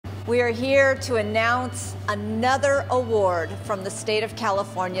We are here to announce another award from the state of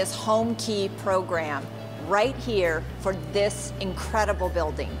California's Homekey program, right here for this incredible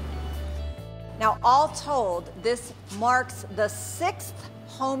building. Now, all told, this marks the 6th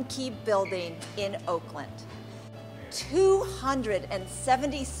Homekey building in Oakland.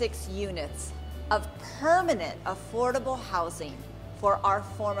 276 units of permanent affordable housing for our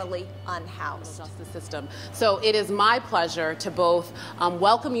formerly unhoused. Justice system. So it is my pleasure to both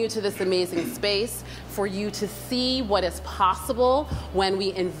welcome you to this amazing space, for you to see what is possible when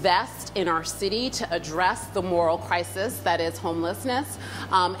we invest in our city to address the moral crisis that is homelessness,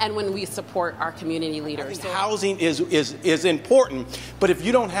 and when we support our community leaders. I think housing is important, but if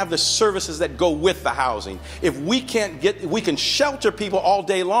you don't have the services that go with the housing, if we can shelter people all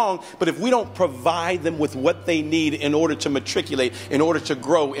day long, but if we don't provide them with what they need in order to matriculate, in order to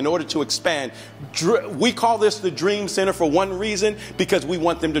grow, in order to expand. We call this the Dream Center for one reason, because we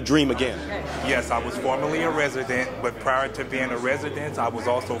want them to dream again. Yes, I was formerly a resident, but prior to being a resident, I was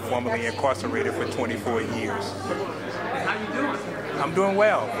also formerly incarcerated for 24 years. How you doing? I'm doing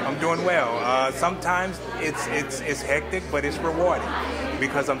well. I'm doing well. Sometimes it's hectic, but it's rewarding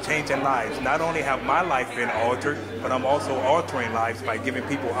because I'm changing lives. Not only have my life been altered, but I'm also altering lives by giving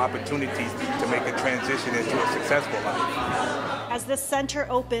people opportunities to make a transition into a successful life. As this center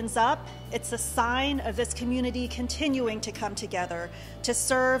opens up, it's a sign of this community continuing to come together to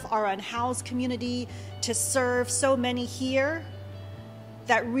serve our unhoused community, to serve so many here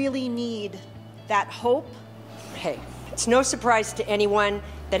that really need that hope. Hey, it's no surprise to anyone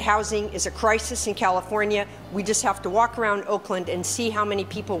that housing is a crisis in California. We just have to walk around Oakland and see how many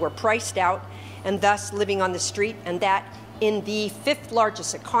people were priced out and thus living on the street, and that in the 5th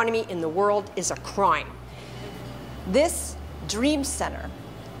largest economy in the world is a crime. This Dream Center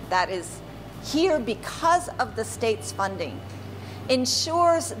that is here because of the state's funding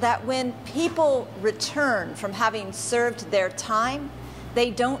ensures that when people return from having served their time,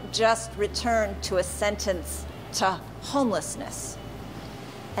 they don't just return to a sentence to homelessness.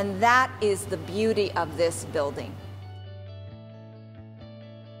 And that is the beauty of this building.